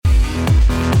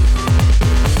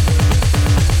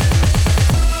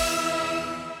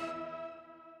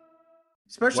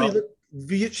especially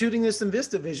Well, shooting this in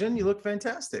VistaVision. You look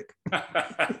fantastic.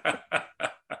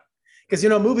 Because,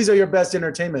 movies are your best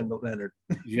entertainment, Leonard.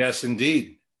 yes,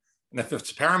 indeed. And if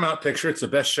it's a Paramount picture, it's the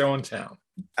best show in town.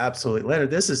 Absolutely. Leonard,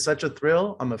 this is such a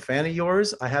thrill. I'm a fan of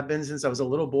yours. I have been since I was a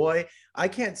little boy. I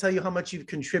can't tell you how much you've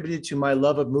contributed to my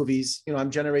love of movies.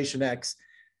 I'm Generation X,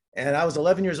 and I was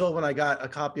 11 years old when I got a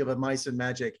copy of A Mice and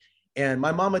Magic. And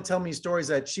my mom would tell me stories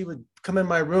that she would come in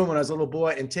my room when I was a little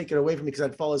boy and take it away from me because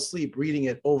I'd fall asleep reading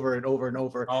it over and over and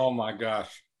over. Oh my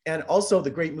gosh. And also the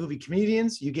great movie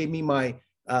comedians. You gave me my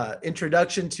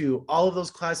introduction to all of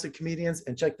those classic comedians.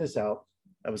 And check this out.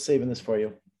 I was saving this for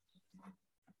you.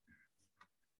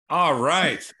 All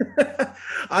right.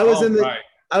 I was in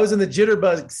the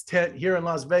Jitterbugs tent here in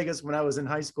Las Vegas when I was in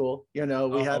high school. We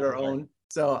had our own.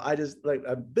 So I just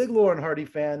a big Laurel and Hardy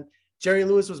fan. Jerry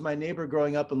Lewis was my neighbor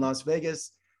growing up in Las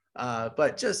Vegas.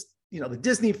 But just, the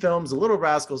Disney films, The Little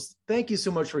Rascals. Thank you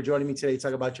so much for joining me today to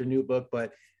talk about your new book.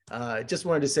 But just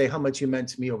wanted to say how much you meant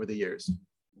to me over the years.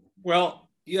 Well,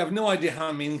 you have no idea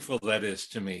how meaningful that is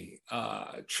to me,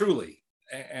 truly.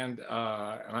 And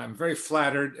I'm very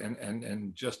flattered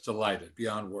and just delighted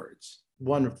beyond words.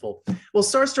 Wonderful. Well,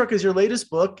 Starstruck is your latest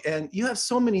book, and you have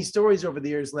so many stories over the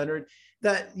years, Leonard,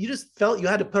 that you just felt you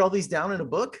had to put all these down in a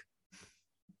book.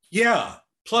 Yeah.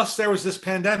 Plus, there was this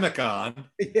pandemic on.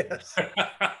 Yes.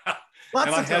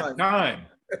 Lots of time.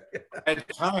 I had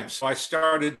time. So I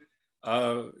started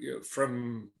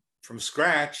from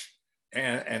scratch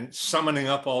and summoning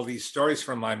up all these stories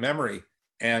from my memory.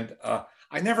 And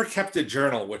I never kept a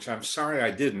journal, which I'm sorry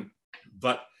I didn't.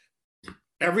 But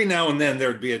every now and then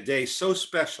there'd be a day so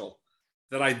special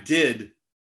that I did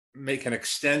make an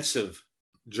extensive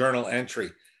journal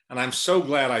entry. And I'm so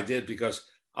glad I did, because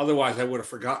otherwise I would have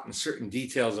forgotten certain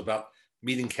details about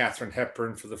meeting Katharine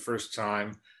Hepburn for the first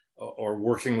time, or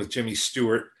working with Jimmy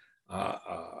Stewart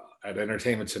at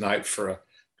Entertainment Tonight for a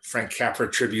Frank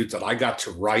Capra tribute that I got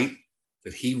to write,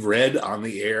 that he read on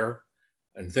the air,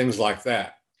 and things like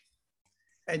that.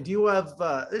 And do you have,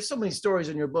 there's so many stories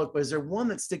in your book, but is there one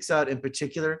that sticks out in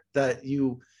particular that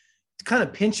you kind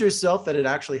of pinch yourself that it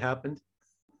actually happened?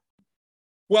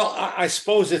 Well, I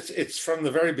suppose it's from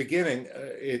the very beginning.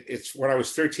 It's when I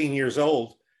was 13 years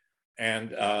old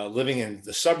and living in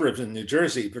the suburbs in New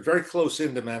Jersey, but very close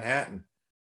into Manhattan.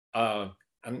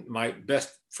 And my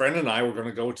best friend and I were going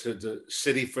to go to the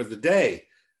city for the day.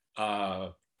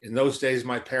 In those days,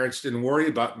 my parents didn't worry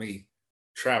about me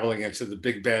traveling into the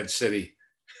big bad city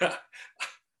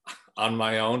on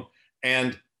my own.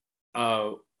 And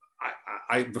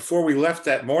I before we left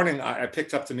that morning, I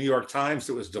picked up the New York Times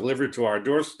that was delivered to our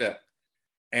doorstep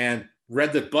and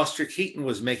read that Buster Keaton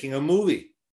was making a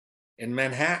movie in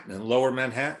Manhattan, in Lower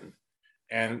Manhattan.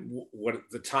 And what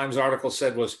the Times article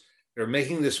said was they're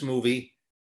making this movie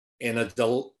in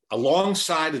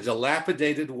alongside a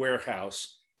dilapidated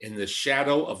warehouse in the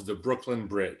shadow of the Brooklyn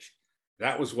Bridge.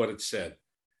 That was what it said.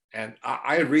 And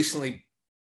I had recently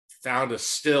found a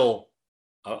still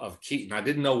of Keaton. I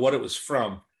didn't know what it was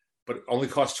from, but it only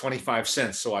cost 25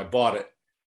 cents. So I bought it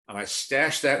and I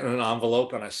stashed that in an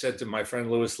envelope. And I said to my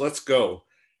friend Lewis, let's go.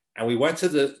 And we went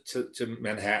to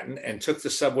Manhattan and took the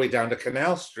subway down to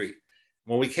Canal Street.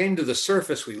 When we came to the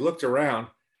surface, we looked around.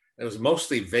 It was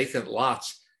mostly vacant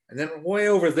lots. And then way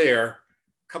over there,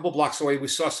 a couple blocks away, we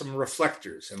saw some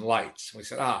reflectors and lights. And we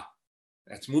said,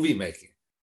 that's movie making.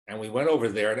 And we went over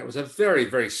there, and it was a very,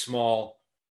 very small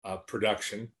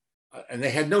production. And they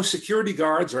had no security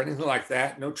guards or anything like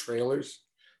that, no trailers.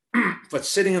 But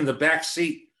sitting in the back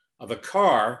seat of a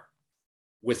car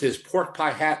with his pork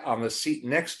pie hat on the seat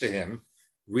next to him,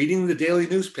 reading the daily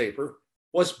newspaper,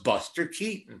 was Buster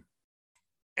Keaton.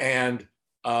 And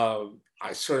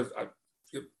I sort of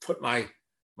put my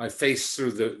face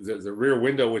through the rear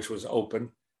window, which was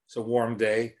open. It's a warm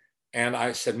day. And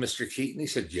I said, Mr. Keaton? He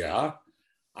said, yeah.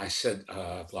 I said,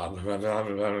 blah, blah, blah, blah,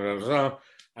 blah, blah.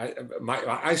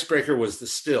 My icebreaker was the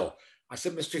still. I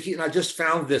said, Mr. Keaton, I just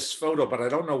found this photo, but I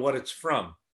don't know what it's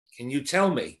from. Can you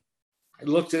tell me? I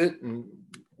looked at it, and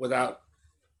without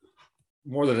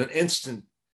more than an instant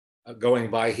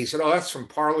going by, he said, oh, that's from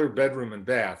Parlor, Bedroom, and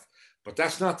Bath. But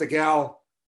that's not the gal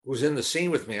who's in the scene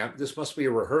with me. This must be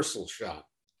a rehearsal shot.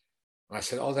 And I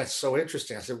said, oh, that's so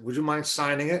interesting. I said, would you mind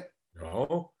signing it?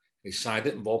 No. He signed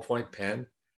it in ballpoint pen.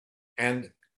 And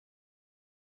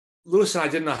Lewis and I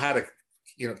didn't know how to,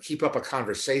 keep up a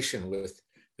conversation with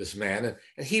this man.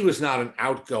 And he was not an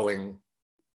outgoing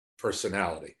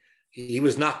personality. He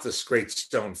was not this great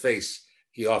stone face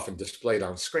he often displayed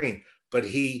on screen, but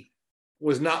he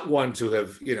was not one to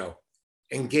have,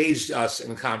 engaged us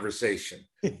in conversation.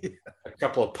 A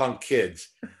couple of punk kids.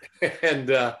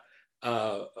 And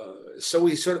so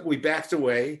we backed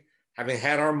away, having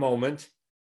had our moment,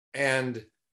 and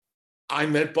I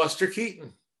met Buster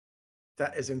Keaton.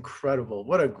 That is incredible.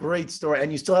 What a great story.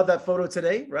 And you still have that photo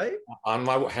today, right? On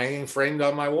my hanging, framed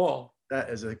on my wall. That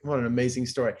is what an amazing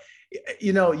story.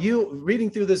 You know, you reading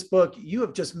through this book, you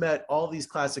have just met all these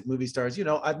classic movie stars. You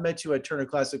know, I've met you at Turner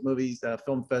Classic Movies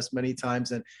Film Fest many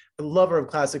times, and a lover of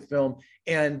classic film.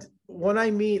 And when I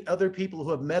meet other people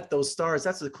who have met those stars,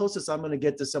 that's the closest I'm going to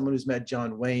get to someone who's met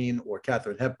John Wayne or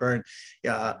Katharine Hepburn.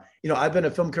 You know, I've been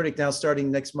a film critic now starting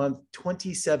next month,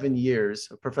 27 years,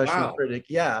 a professional critic.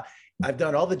 Yeah. I've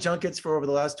done all the junkets for over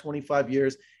the last 25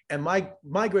 years. And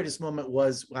my greatest moment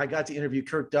was I got to interview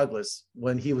Kirk Douglas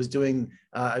when he was doing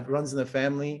It Runs in the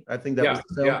Family. I think that was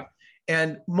the film. Yeah.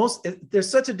 And there's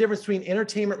such a difference between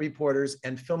entertainment reporters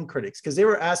and film critics, because they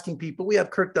were asking people, we have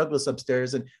Kirk Douglas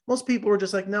upstairs, and most people were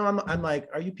just like, no, I'm like,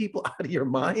 are you people out of your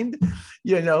mind?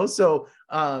 You know, so,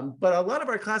 but a lot of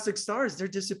our classic stars, they're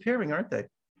disappearing, aren't they?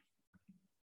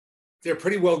 They're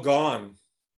pretty well gone,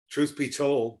 truth be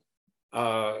told.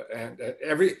 And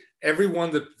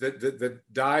everyone that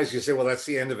dies, you say, well, that's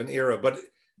the end of an era. But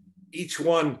each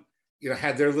one, you know,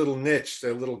 had their little niche,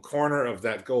 their little corner of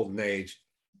that golden age,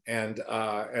 and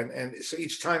so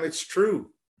each time it's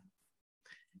true.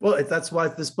 Well, that's why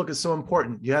this book is so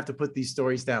important. You have to put these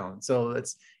stories down. So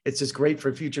it's just great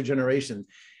for future generations.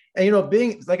 And, you know,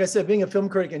 being, like I said, being a film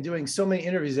critic and doing so many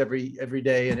interviews every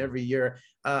day and every year,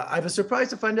 I was surprised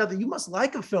to find out that you must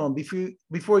like a film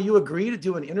before you agree to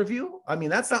do an interview. I mean,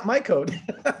 that's not my code.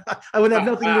 I would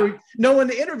have no one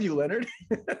to interview, Leonard.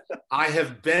 I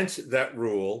have bent that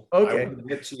rule. Okay. I will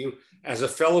admit to you, as a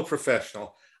fellow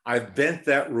professional, I've bent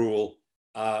that rule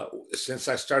since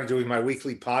I started doing my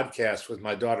weekly podcast with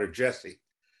my daughter, Jessie.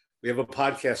 We have a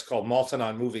podcast called Malton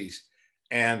on Movies.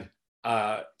 And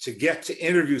to get to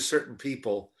interview certain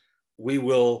people, we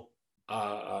will,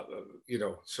 you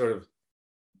know, sort of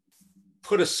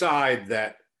put aside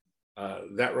that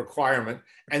requirement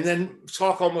and then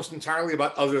talk almost entirely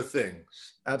about other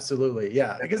things. Absolutely,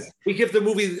 yeah. Because we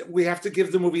have to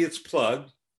give the movie its plug,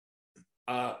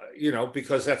 you know,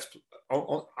 because that's,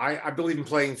 I believe in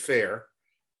playing fair,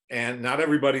 and not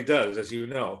everybody does, as you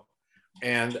know.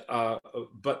 And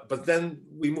but then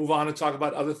we move on and talk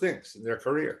about other things in their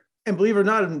career. And believe it or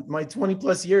not, in my 20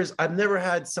 plus years, I've never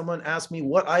had someone ask me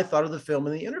what I thought of the film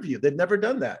in the interview. They've never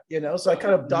done that, you know, so I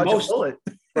kind of dodge a bullet.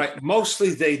 Right.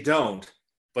 Mostly they don't.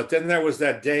 But then there was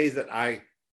that day that I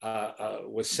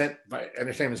was sent by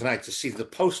Entertainment Tonight to see The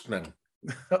Postman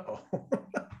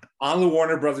on the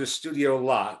Warner Brothers studio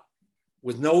lot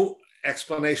with no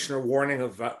explanation or warning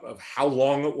of how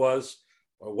long it was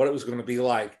or what it was going to be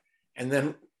like. And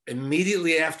then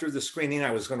immediately after the screening,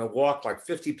 I was going to walk like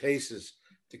 50 paces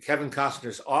to Kevin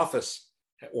Costner's office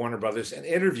at Warner Brothers and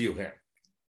interview him.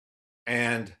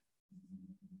 And,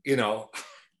 you know,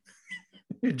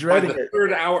 you're dreading by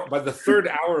the third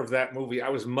hour of that movie, I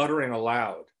was muttering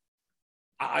aloud.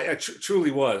 I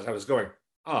truly was. I was going,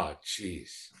 oh,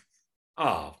 geez.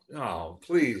 Oh,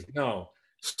 please, no.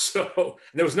 So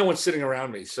there was no one sitting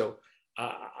around me. So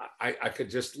I could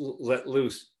just let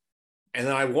loose. And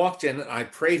then I walked in and I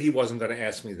prayed he wasn't going to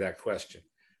ask me that question.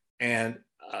 And,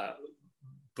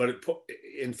 but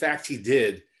in fact, he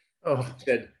did. Oh. He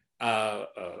said,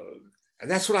 and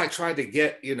that's what I tried to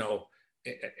get, you know,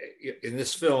 in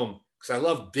this film, because I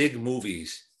love big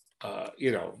movies,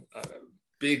 you know,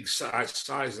 big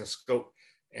size and scope.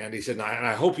 And he said, and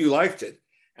I hope you liked it.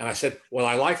 And I said, well,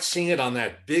 I liked seeing it on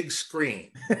that big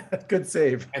screen. Good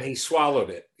save. And he swallowed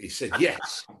it. He said,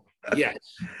 yes, yes.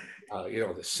 You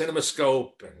know, the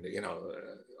CinemaScope and, you know,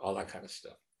 all that kind of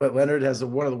stuff. But Leonard has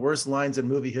one of the worst lines in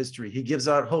movie history. He gives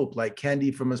out hope like candy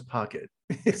from his pocket.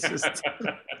 It's just,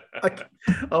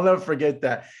 I'll never forget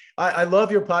that. I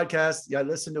love your podcast. Yeah, I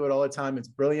listen to it all the time. It's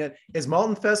brilliant. Is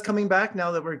Malton Fest coming back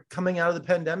now that we're coming out of the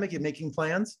pandemic and making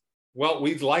plans? Well,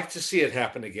 we'd like to see it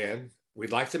happen again.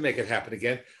 We'd like to make it happen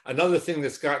again. Another thing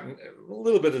that's gotten a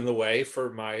little bit in the way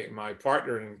for my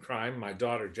partner in crime, my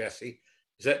daughter, Jessie,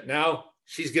 is that now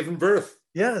she's given birth.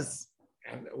 Yes.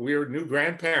 And we're new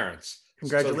grandparents.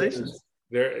 Congratulations. So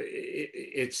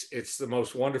it's the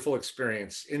most wonderful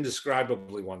experience,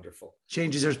 indescribably wonderful.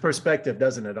 Changes your perspective,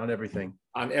 doesn't it, on everything?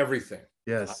 On everything.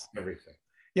 Yes. On everything.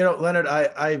 You know, Leonard,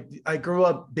 I grew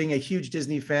up being a huge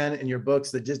Disney fan, and your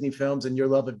books, the Disney films, and your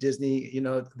love of Disney, you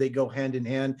know, they go hand in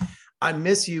hand. I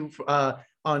miss you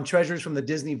on Treasures from the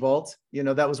Disney Vault. You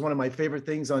know, that was one of my favorite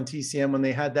things on TCM when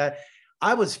they had that.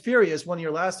 I was furious one of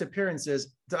your last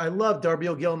appearances. I love Darby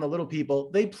O'Gill and the Little People.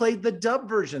 They played the dub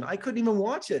version. I couldn't even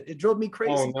watch it. It drove me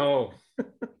crazy. Oh, no.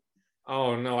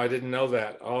 Oh, no, I didn't know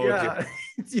that. Oh, yeah.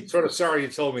 Sort of sorry you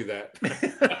told me that.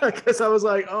 Because I was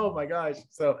like, oh my gosh.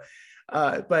 So,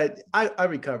 but I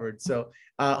recovered. So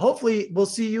hopefully we'll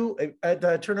see you at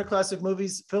the Turner Classic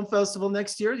Movies Film Festival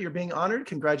next year. You're being honored.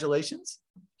 Congratulations.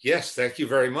 Yes, thank you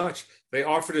very much. They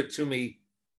offered it to me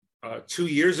 2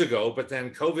 years ago, but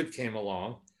then COVID came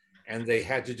along and they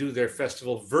had to do their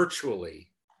festival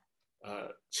virtually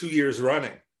 2 years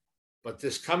running. But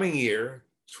this coming year,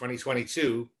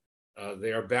 2022,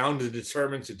 they are bound and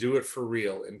determined to do it for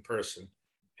real in person.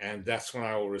 And that's when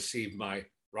I will receive my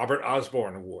Robert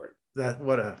Osborne Award.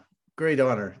 What a great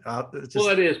honor. Well,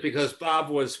 it is, because Bob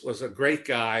was a great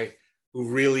guy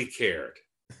who really cared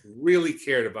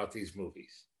about these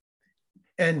movies.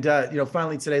 And,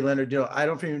 finally today, Leonard, I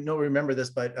don't even remember this,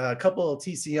 but a couple of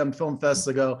TCM Film Fests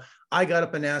ago, I got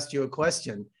up and asked you a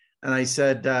question. And I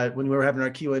said, when we were having our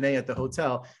Q&A at the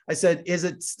hotel, I said, is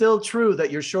it still true that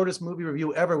your shortest movie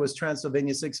review ever was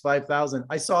Transylvania 6-5000?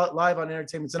 I saw it live on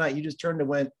Entertainment Tonight. You just turned and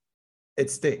went, it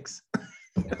stinks.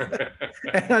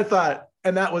 And I thought,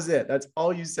 and that was it. That's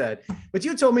all you said. But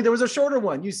you told me there was a shorter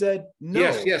one. You said, no.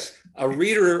 Yes. A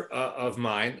reader of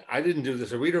mine, I didn't do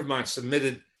this, a reader of mine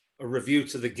submitted a review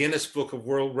to the Guinness Book of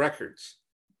World Records.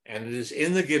 And it is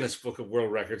in the Guinness Book of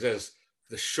World Records as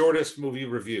the shortest movie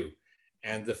review.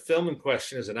 And the film in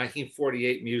question is a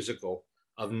 1948 musical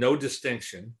of no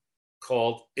distinction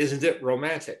called Isn't It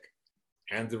Romantic?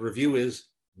 And the review is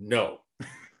no.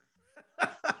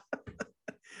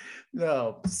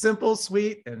 No, simple,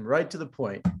 sweet, and right to the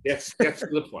point. Yes, get to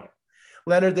the point.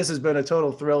 Leonard, this has been a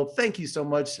total thrill. Thank you so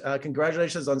much.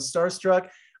 Congratulations on Starstruck.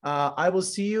 I will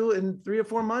see you in 3 or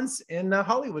 4 months in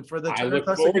Hollywood for the Turner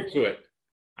Classic.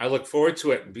 I look forward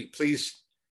to it. And please,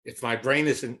 if my brain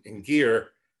is in gear,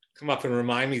 come up and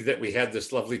remind me that we had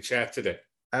this lovely chat today.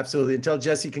 Absolutely. And tell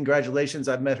Jessie congratulations.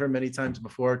 I've met her many times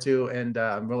before too, and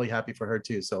I'm really happy for her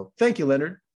too. So thank you,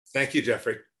 Leonard. Thank you,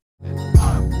 Jeffrey.